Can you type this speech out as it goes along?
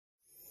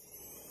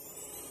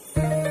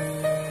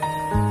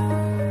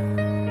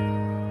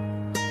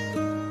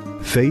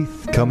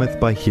Faith cometh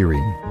by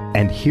hearing,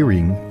 and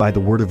hearing by the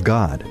Word of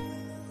God.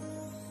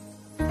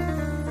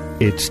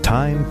 It's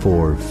time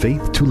for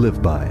Faith to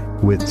Live By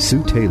with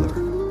Sue Taylor.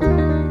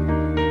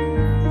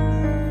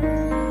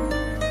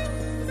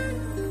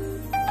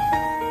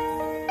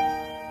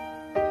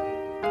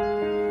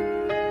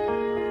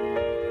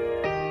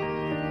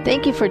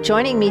 Thank you for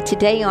joining me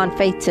today on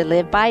Faith to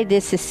Live By.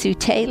 This is Sue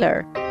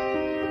Taylor.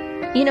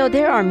 You know,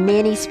 there are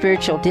many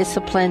spiritual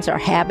disciplines or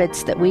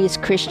habits that we as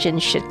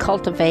Christians should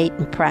cultivate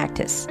and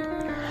practice.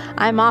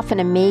 I'm often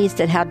amazed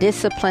at how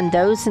disciplined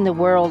those in the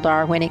world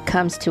are when it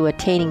comes to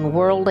attaining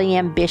worldly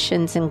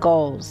ambitions and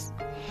goals.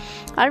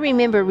 I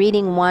remember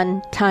reading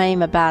one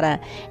time about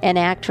an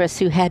actress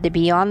who had to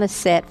be on the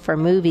set for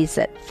movies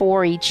at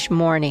 4 each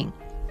morning,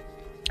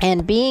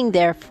 and being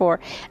there for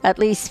at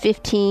least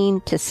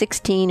 15 to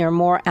 16 or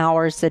more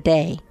hours a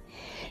day.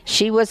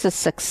 She was a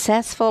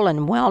successful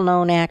and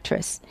well-known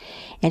actress,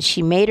 and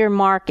she made her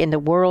mark in the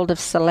world of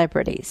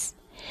celebrities.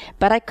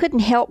 But I couldn't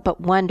help but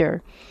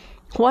wonder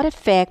what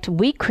effect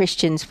we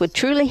Christians would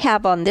truly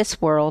have on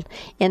this world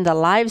in the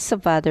lives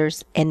of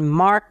others and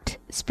marked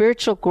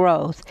spiritual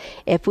growth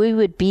if we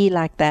would be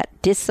like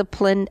that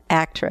disciplined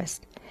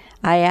actress.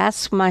 I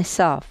ask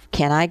myself,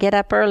 can I get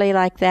up early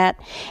like that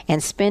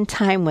and spend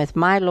time with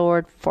my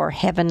Lord for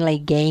heavenly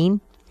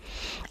gain?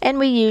 And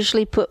we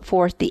usually put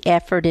forth the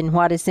effort in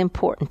what is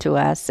important to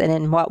us and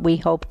in what we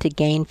hope to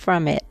gain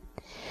from it.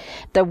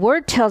 The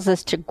Word tells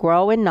us to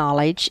grow in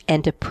knowledge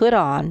and to put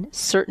on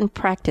certain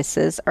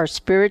practices or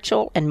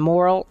spiritual and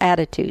moral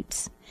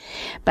attitudes.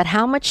 But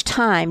how much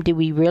time do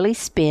we really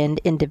spend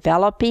in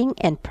developing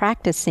and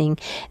practicing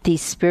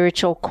these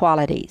spiritual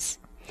qualities?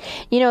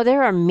 You know,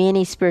 there are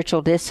many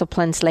spiritual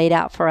disciplines laid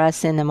out for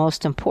us in the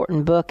most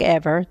important book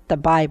ever, the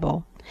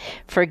Bible.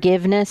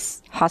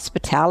 Forgiveness,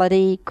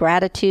 hospitality,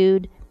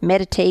 gratitude,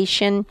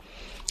 meditation,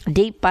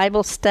 deep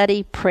Bible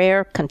study,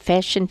 prayer,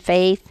 confession,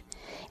 faith,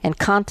 and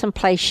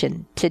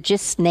contemplation, to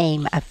just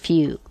name a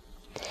few.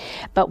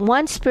 But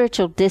one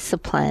spiritual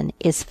discipline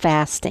is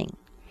fasting.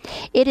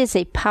 It is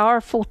a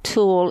powerful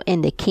tool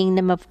in the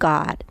kingdom of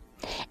God,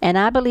 and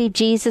I believe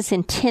Jesus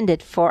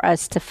intended for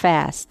us to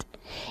fast.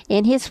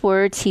 In his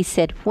words, he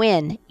said,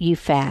 when you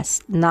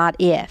fast, not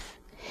if.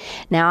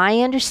 Now, I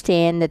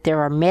understand that there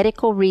are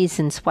medical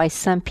reasons why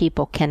some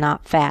people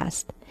cannot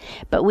fast,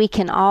 but we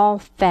can all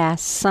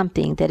fast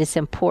something that is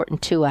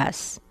important to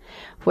us,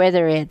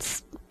 whether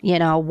it's,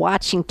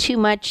 watching too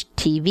much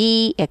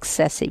TV,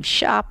 excessive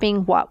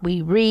shopping, what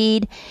we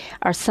read,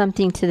 or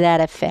something to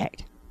that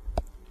effect.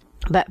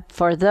 But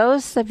for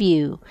those of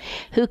you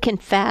who can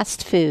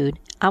fast food,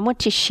 I want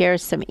to share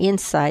some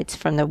insights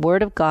from the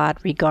Word of God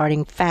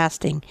regarding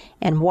fasting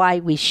and why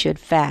we should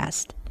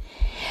fast.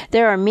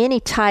 There are many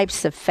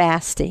types of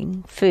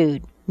fasting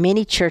food.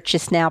 Many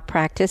churches now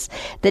practice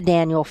the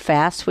Daniel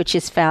fast, which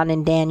is found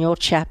in Daniel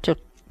chapter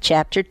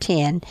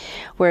 10,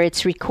 where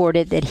it's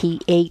recorded that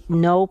he ate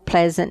no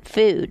pleasant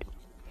food.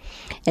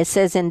 It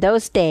says, in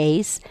those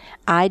days,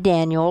 I,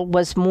 Daniel,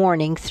 was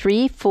mourning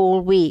 3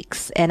 full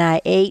weeks, and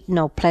I ate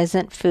no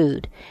pleasant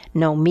food.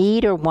 No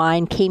meat or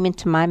wine came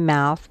into my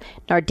mouth,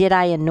 nor did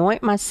I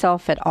anoint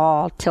myself at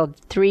all till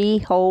 3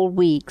 whole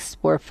weeks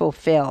were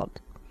fulfilled.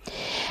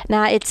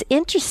 Now, it's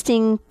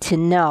interesting to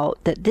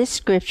note that this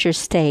scripture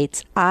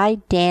states,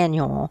 I,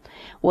 Daniel,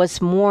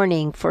 was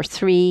mourning for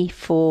 3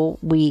 full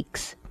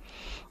weeks.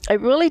 It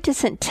really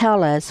doesn't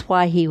tell us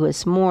why he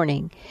was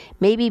mourning.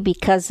 Maybe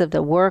because of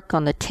the work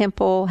on the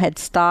temple had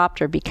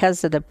stopped, or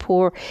because of the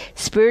poor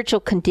spiritual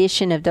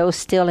condition of those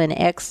still in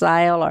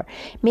exile, or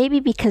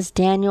maybe because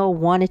Daniel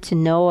wanted to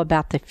know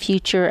about the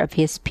future of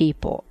his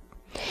people.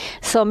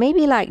 So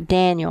maybe like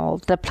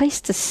Daniel, the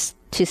place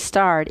to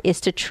start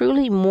is to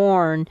truly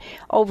mourn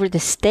over the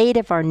state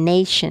of our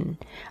nation,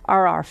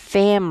 or our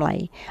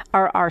family,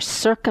 or our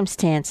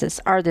circumstances,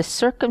 or the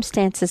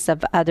circumstances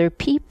of other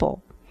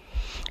people.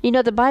 You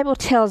know, the Bible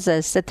tells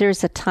us that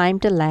there's a time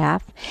to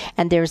laugh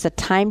and there's a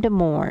time to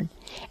mourn.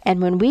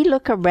 And when we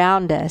look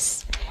around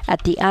us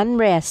at the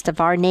unrest of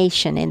our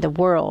nation and the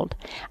world,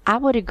 I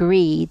would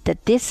agree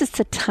that this is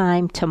the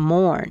time to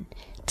mourn,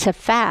 to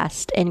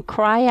fast, and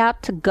cry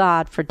out to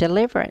God for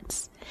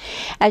deliverance.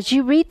 As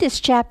you read this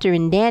chapter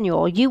in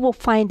Daniel, you will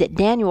find that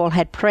Daniel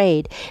had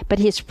prayed, but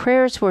his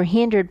prayers were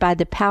hindered by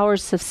the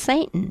powers of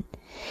Satan.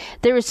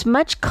 There is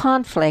much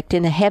conflict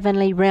in the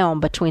heavenly realm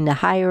between the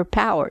higher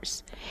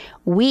powers.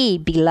 We,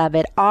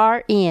 beloved,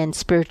 are in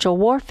spiritual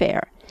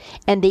warfare,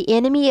 and the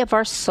enemy of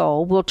our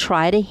soul will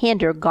try to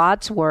hinder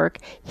God's work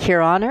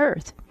here on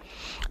earth.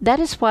 That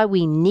is why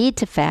we need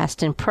to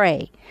fast and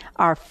pray.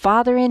 Our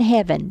Father in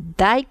heaven,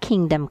 thy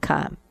kingdom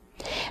come.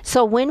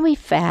 So when we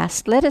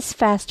fast, let us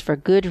fast for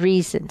good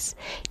reasons,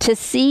 to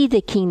see the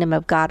kingdom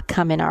of God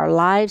come in our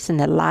lives and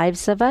the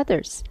lives of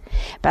others.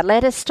 But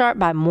let us start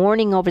by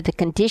mourning over the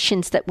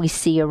conditions that we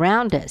see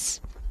around us.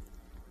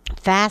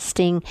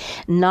 Fasting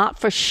not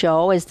for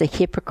show as the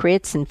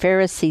hypocrites and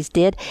Pharisees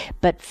did,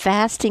 but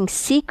fasting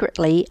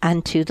secretly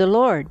unto the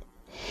Lord.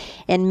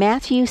 In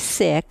Matthew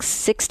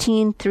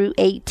 6:16 through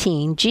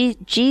 18,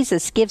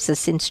 Jesus gives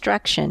us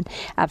instruction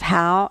of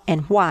how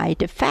and why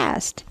to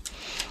fast.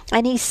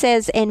 And he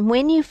says, "And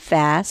when you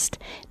fast,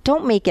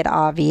 don't make it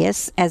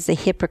obvious as the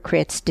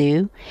hypocrites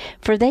do,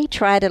 for they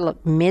try to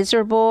look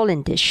miserable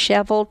and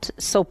disheveled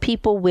so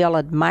people will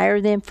admire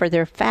them for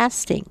their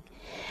fasting.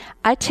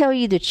 I tell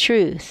you the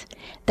truth,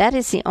 that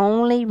is the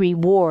only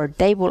reward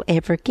they will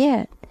ever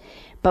get.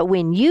 But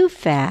when you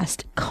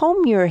fast,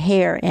 comb your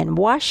hair and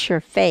wash your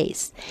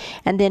face,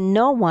 and then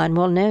no one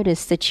will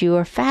notice that you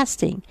are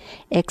fasting,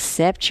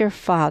 except your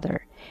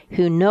Father,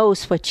 who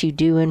knows what you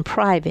do in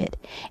private,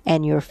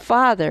 and your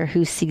Father,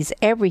 who sees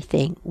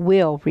everything,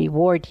 will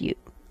reward you."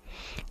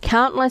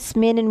 Countless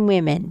men and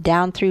women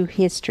down through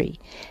history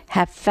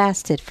have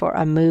fasted for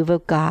a move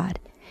of God.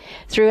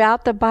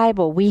 Throughout the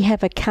Bible, we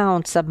have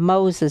accounts of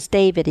Moses,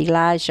 David,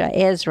 Elijah,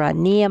 Ezra,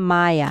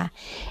 Nehemiah,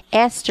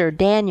 Esther,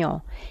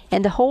 Daniel,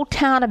 and the whole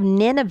town of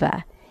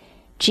Nineveh,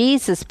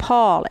 Jesus,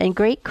 Paul, and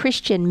great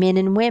Christian men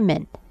and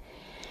women.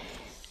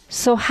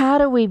 So how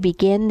do we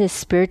begin this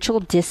spiritual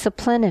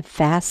discipline of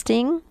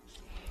fasting?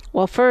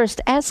 Well,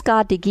 first, ask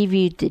God to give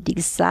you the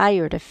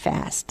desire to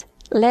fast.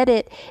 Let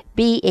it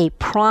be a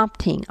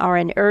prompting or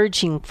an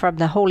urging from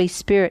the Holy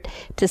Spirit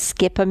to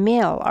skip a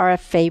meal or a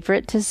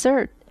favorite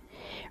dessert.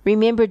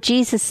 Remember,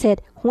 Jesus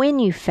said, when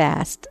you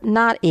fast,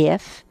 not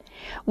if.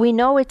 We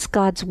know it's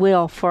God's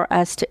will for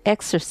us to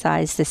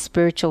exercise this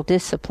spiritual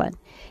discipline.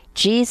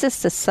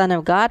 Jesus, the Son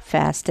of God,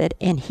 fasted,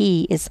 and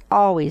He is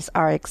always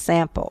our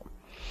example.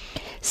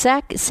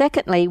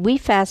 Secondly, we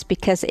fast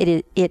because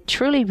it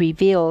truly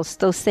reveals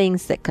those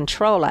things that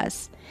control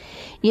us.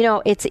 You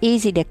know, it's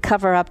easy to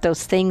cover up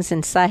those things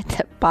inside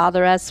that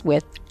bother us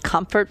with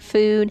comfort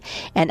food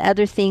and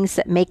other things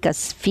that make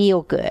us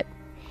feel good.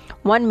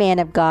 One man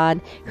of God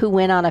who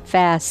went on a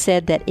fast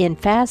said that in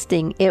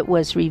fasting it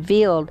was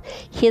revealed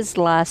his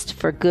lust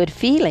for good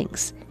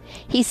feelings.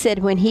 He said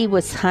when he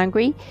was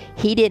hungry,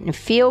 he didn't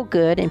feel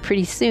good, and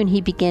pretty soon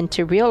he began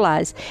to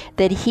realize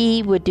that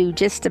he would do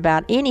just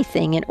about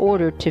anything in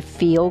order to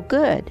feel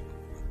good.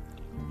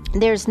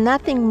 There's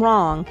nothing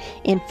wrong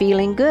in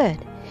feeling good,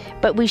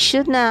 but we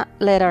should not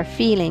let our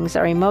feelings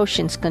or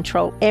emotions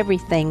control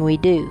everything we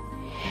do.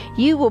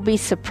 You will be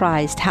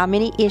surprised how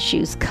many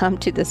issues come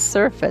to the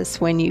surface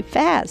when you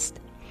fast.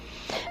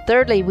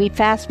 Thirdly, we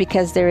fast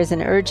because there is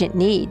an urgent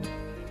need.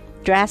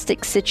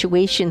 Drastic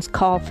situations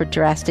call for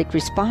drastic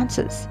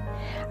responses.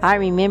 I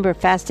remember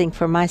fasting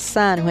for my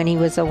son when he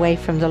was away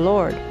from the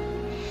Lord.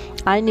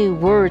 I knew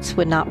words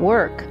would not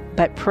work,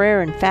 but prayer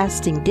and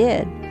fasting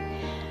did.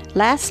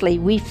 Lastly,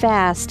 we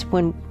fast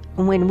when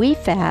we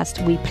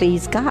fast, we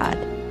please God.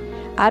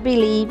 I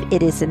believe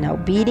it is an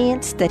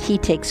obedience that He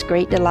takes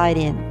great delight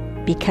in,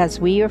 because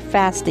we are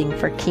fasting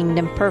for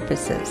kingdom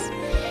purposes.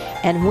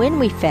 And when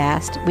we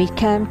fast, we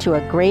come to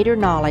a greater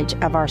knowledge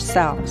of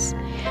ourselves.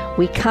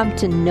 We come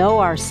to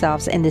know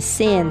ourselves, and the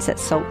sins that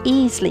so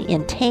easily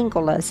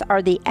entangle us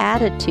are the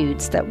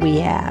attitudes that we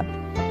have.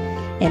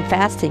 In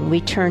fasting, we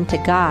turn to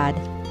God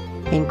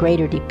in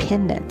greater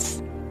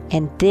dependence,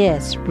 and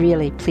this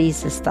really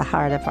pleases the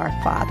heart of our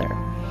Father.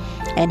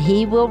 And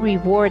He will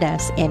reward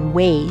us in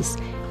ways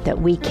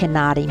that we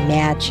cannot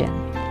imagine.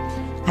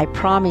 I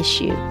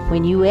promise you,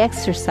 when you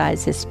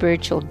exercise this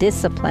spiritual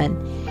discipline,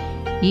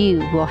 you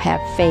will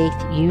have faith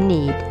you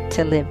need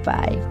to live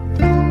by.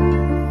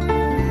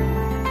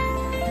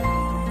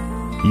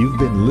 You've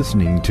been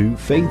listening to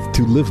Faith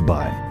to Live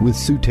By with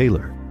Sue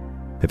Taylor.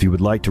 If you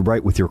would like to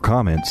write with your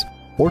comments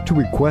or to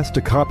request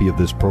a copy of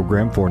this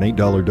program for an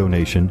 $8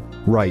 donation,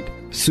 write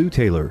Sue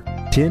Taylor,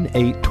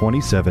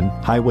 10827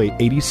 Highway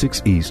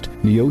 86 East,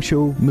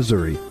 Neosho,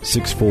 Missouri,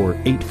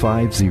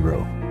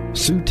 64850.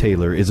 Sue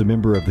Taylor is a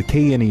member of the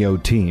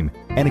KNEO team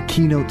and a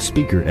keynote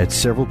speaker at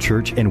several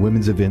church and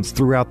women's events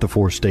throughout the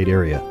 4-state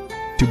area.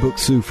 To book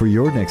Sue for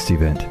your next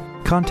event,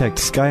 contact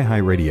Sky High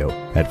Radio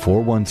at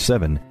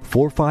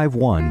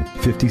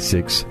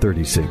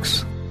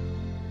 417-451-5636.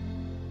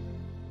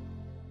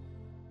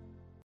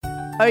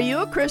 Are you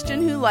a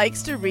Christian who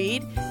likes to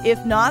read?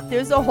 If not,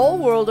 there's a whole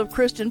world of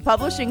Christian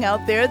publishing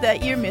out there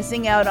that you're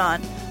missing out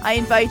on. I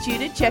invite you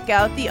to check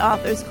out the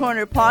Author's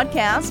Corner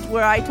podcast,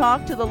 where I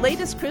talk to the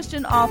latest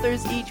Christian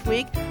authors each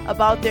week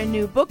about their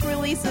new book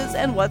releases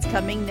and what's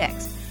coming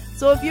next.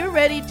 So if you're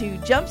ready to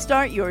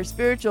jumpstart your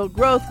spiritual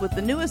growth with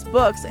the newest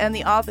books and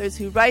the authors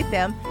who write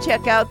them,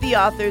 check out the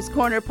Author's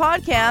Corner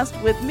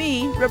podcast with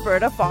me,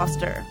 Roberta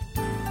Foster.